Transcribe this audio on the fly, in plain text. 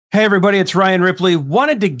Hey, everybody, it's Ryan Ripley.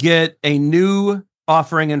 Wanted to get a new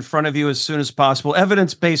offering in front of you as soon as possible,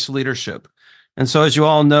 evidence-based leadership. And so, as you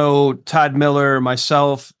all know, Todd Miller,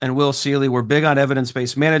 myself, and Will Seeley, we're big on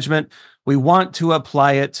evidence-based management. We want to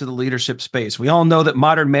apply it to the leadership space. We all know that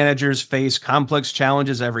modern managers face complex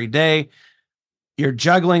challenges every day. You're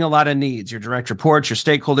juggling a lot of needs, your direct reports, your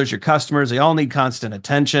stakeholders, your customers, they all need constant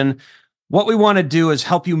attention. What we want to do is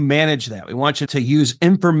help you manage that. We want you to use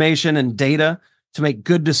information and data to make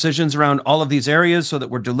good decisions around all of these areas so that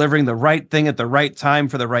we're delivering the right thing at the right time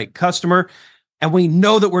for the right customer. And we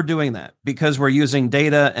know that we're doing that because we're using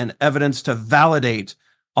data and evidence to validate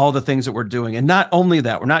all the things that we're doing. And not only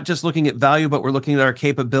that, we're not just looking at value, but we're looking at our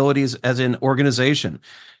capabilities as an organization.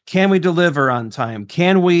 Can we deliver on time?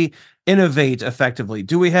 Can we innovate effectively?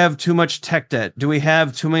 Do we have too much tech debt? Do we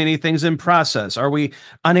have too many things in process? Are we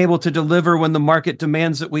unable to deliver when the market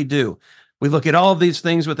demands that we do? We look at all of these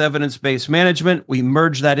things with evidence-based management. We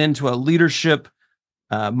merge that into a leadership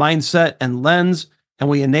mindset and lens, and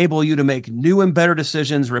we enable you to make new and better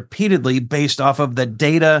decisions repeatedly based off of the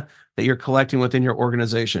data that you're collecting within your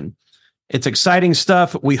organization. It's exciting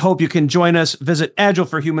stuff. We hope you can join us. Visit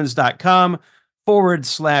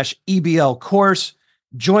agileforhumans.com/EBL course.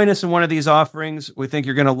 Join us in one of these offerings. We think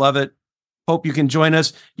you're going to love it. Hope you can join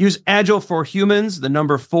us. Use Agile for Humans, the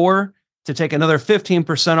number 4, to take another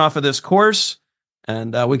 15% off of this course.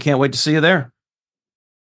 And we can't wait to see you there.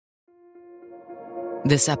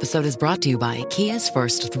 This episode is brought to you by Kia's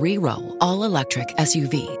first 3-row all-electric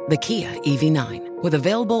SUV, the Kia EV9, with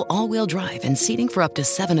available all-wheel drive and seating for up to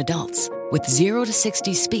 7 adults, with 0 to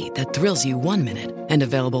 60 speed that thrills you 1 minute and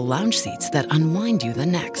available lounge seats that unwind you the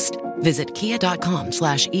next. Visit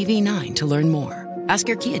kia.com/EV9 to learn more. Ask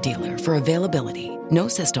your Kia dealer for availability. No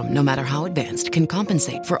system, no matter how advanced, can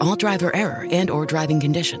compensate for all driver error and or driving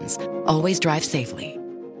conditions. Always drive safely.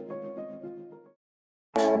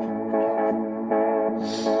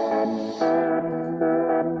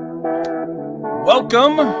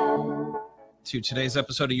 Welcome to today's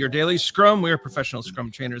episode of Your Daily Scrum. We are professional Scrum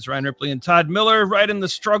trainers, Ryan Ripley and Todd Miller, riding the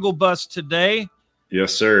struggle bus today.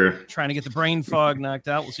 Yes, sir. Trying to get the brain fog knocked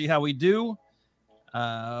out. We'll see how we do.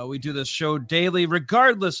 We do this show daily,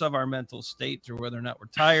 regardless of our mental state or whether or not we're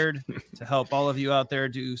tired, to help all of you out there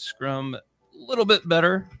do Scrum a little bit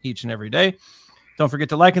better each and every day. Don't forget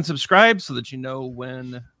to like and subscribe so that you know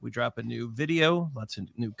when we drop a new video. Lots of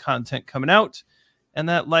new content coming out. And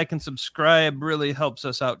that like and subscribe really helps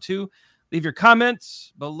us out too. Leave your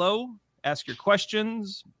comments below, ask your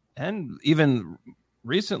questions, and even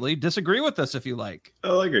recently disagree with us if you like.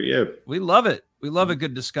 I like it, yeah. We love it. We love a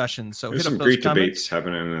good discussion. So there's hit up some those great comments. debates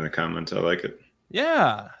happening in the comments. I like it.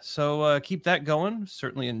 Yeah. So keep that going.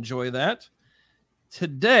 Certainly enjoy that.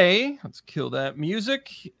 Today, let's kill that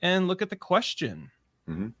music and look at the question.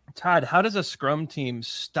 Mm-hmm. Todd, how does a Scrum team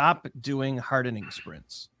stop doing hardening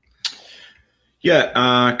sprints?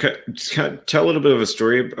 Yeah, tell a little bit of a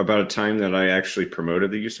story about a time that I actually promoted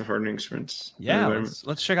the use of hardening sprints. Yeah,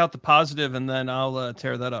 let's check out the positive, and then I'll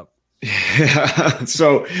tear that up. Yeah,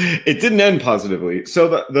 so it didn't end positively.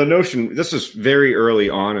 So the notion, this was very early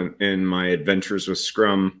on in my adventures with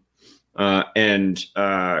Scrum, and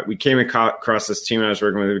we came across this team I was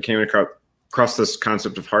working with. We came across this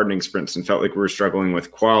concept of hardening sprints and felt like we were struggling with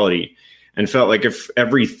quality. And felt like if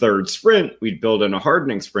every third sprint, we'd build in a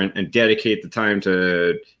hardening sprint and dedicate the time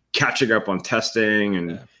to catching up on testing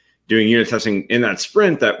and doing unit testing in that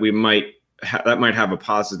sprint, that we might have a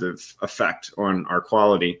positive effect on our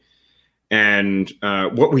quality. And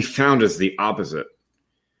what we found is the opposite.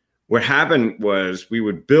 What happened was we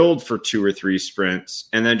would build for 2 or 3 sprints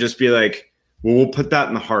and then just be like, well, we'll put that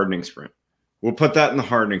in the hardening sprint. We'll put that in the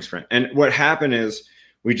hardening sprint. And what happened is,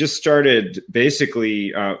 we just started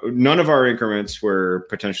basically, none of our increments were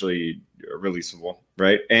potentially releasable,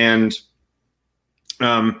 right? And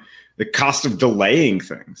the cost of delaying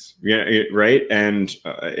things, right? And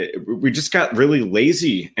we just got really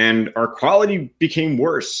lazy and our quality became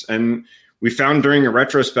worse. And we found during a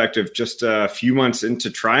retrospective, just a few months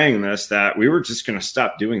into trying this, that we were just going to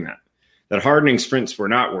stop doing that. That hardening sprints were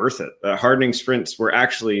not worth it. That hardening sprints were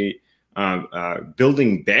actually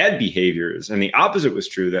building bad behaviors, and the opposite was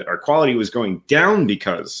true, that our quality was going down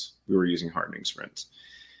because we were using hardening sprints.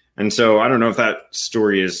 And so I don't know if that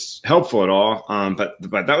story is helpful at all, but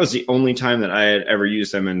that was the only time that I had ever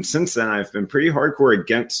used them. And since then, I've been pretty hardcore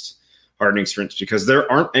against hardening sprints because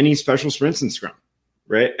there aren't any special sprints in Scrum,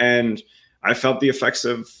 right? And I felt the effects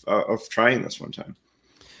of trying this one time.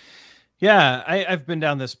 Yeah, I've been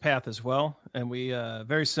down this path as well, and we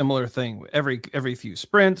very similar thing. Every few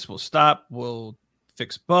sprints, we'll stop, we'll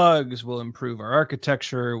fix bugs, we'll improve our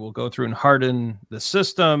architecture, we'll go through and harden the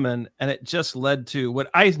system. And it just led to what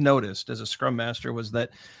I noticed as a Scrum Master was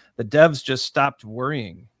that the devs just stopped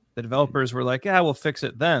worrying. The developers were like, yeah, we'll fix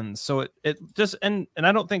it then. So it just, and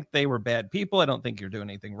I don't think they were bad people. I don't think you're doing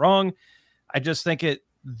anything wrong. I just think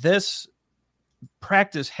this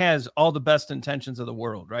practice has all the best intentions of the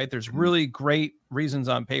world, right? There's really great reasons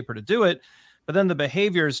on paper to do it, but then the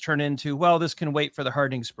behaviors turn into, well, this can wait for the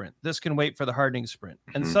hardening sprint. This can wait for the hardening sprint.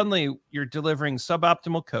 And suddenly you're delivering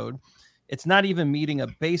suboptimal code. It's not even meeting a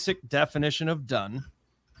basic definition of done,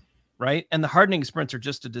 right? And the hardening sprints are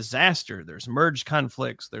just a disaster. There's merge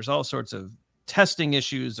conflicts. There's all sorts of testing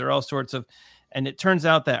issues. There are all sorts of, and it turns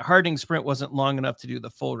out that hardening sprint wasn't long enough to do the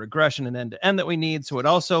full regression and end-to-end that we need. So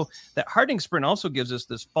that hardening sprint also gives us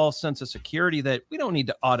this false sense of security that we don't need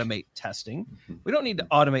to automate testing. We don't need to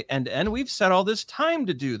automate end-to-end. We've set all this time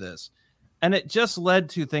to do this. And it just led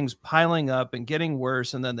to things piling up and getting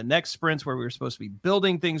worse. And then the next sprints where we were supposed to be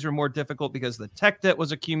building things were more difficult because the tech debt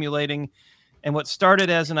was accumulating. And what started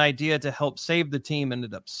as an idea to help save the team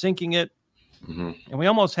ended up sinking it. And we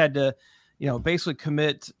almost had to, basically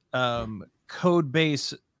commit code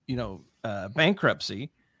base,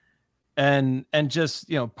 bankruptcy, and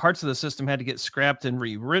just, parts of the system had to get scrapped and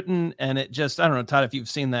rewritten. And it just, I don't know, Todd, if you've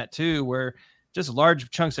seen that too, where just large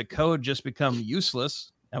chunks of code just become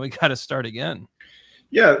useless and we got to start again.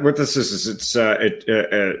 Yeah, what this is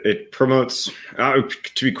it promotes, to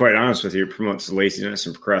be quite honest with you, it promotes laziness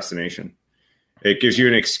and procrastination. It gives you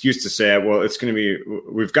an excuse to say, well, it's going to be,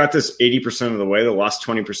 we've got this 80% of the way, the last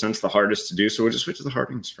 20% is the hardest to do. So we'll just switch to the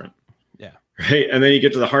hardening sprint. Yeah. Right. And then you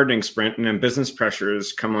get to the hardening sprint and then business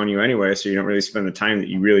pressures come on you anyway. So you don't really spend the time that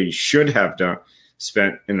you really should have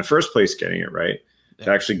spent in the first place getting it right, to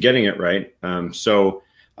actually getting it right. So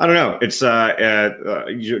I don't know. It's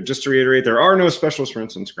just to reiterate, there are no special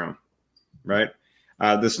sprints in Scrum, right?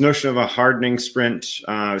 This notion of a hardening sprint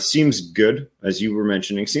seems good, as you were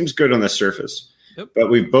mentioning, seems good on the surface. Yep. But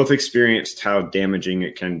we've both experienced how damaging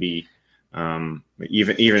it can be,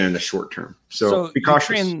 even in the short term. So be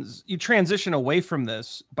cautious. You transition away from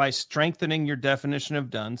this by strengthening your definition of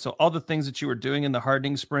done. So all the things that you were doing in the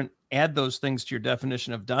hardening sprint, add those things to your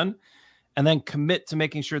definition of done, and then commit to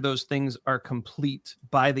making sure those things are complete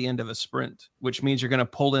by the end of a sprint, which means you're going to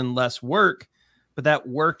pull in less work. But that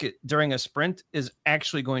work during a sprint is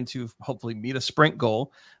actually going to hopefully meet a sprint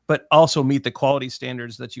goal, but also meet the quality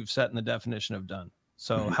standards that you've set in the definition of done.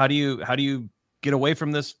 So how do you get away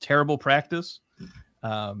from this terrible practice?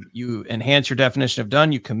 You enhance your definition of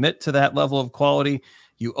done. You commit to that level of quality.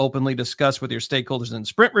 You openly discuss with your stakeholders in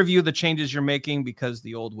sprint review the changes you're making because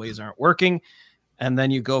the old ways aren't working. And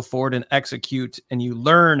then you go forward and execute, and you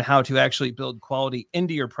learn how to actually build quality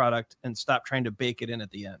into your product and stop trying to bake it in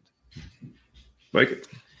at the end. Like it.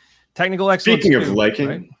 Technical excellence. Speaking of liking,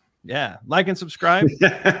 right? Yeah, like and subscribe.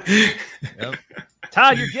 Yep.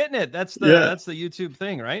 Todd, you're getting it. That's the YouTube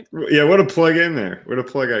thing, right? Yeah, what a plug in there. What a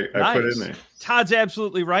plug I put in there. Todd's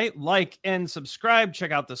absolutely right. Like and subscribe.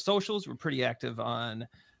 Check out the socials. We're pretty active on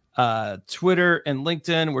Twitter and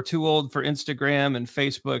LinkedIn. We're too old for Instagram and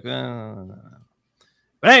Facebook.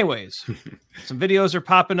 But anyways, some videos are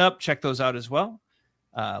popping up. Check those out as well.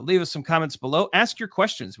 Leave us some comments below. Ask your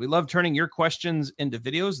questions. We love turning your questions into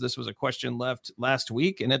videos. This was a question left last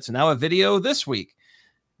week, and it's now a video this week.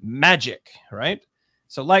 Magic, right?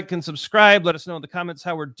 So like and subscribe. Let us know in the comments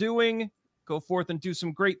how we're doing. Go forth and do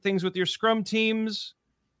some great things with your Scrum teams,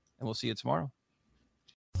 and we'll see you tomorrow.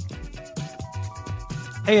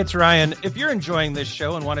 Hey, it's Ryan. If you're enjoying this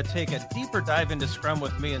show and want to take a deeper dive into Scrum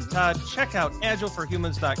with me and Todd, check out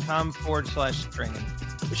agileforhumans.com/training.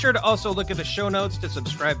 Be sure to also look at the show notes to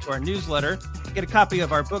subscribe to our newsletter, get a copy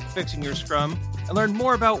of our book, Fixing Your Scrum, and learn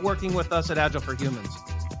more about working with us at Agile for Humans.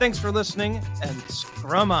 Thanks for listening, and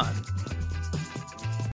Scrum on.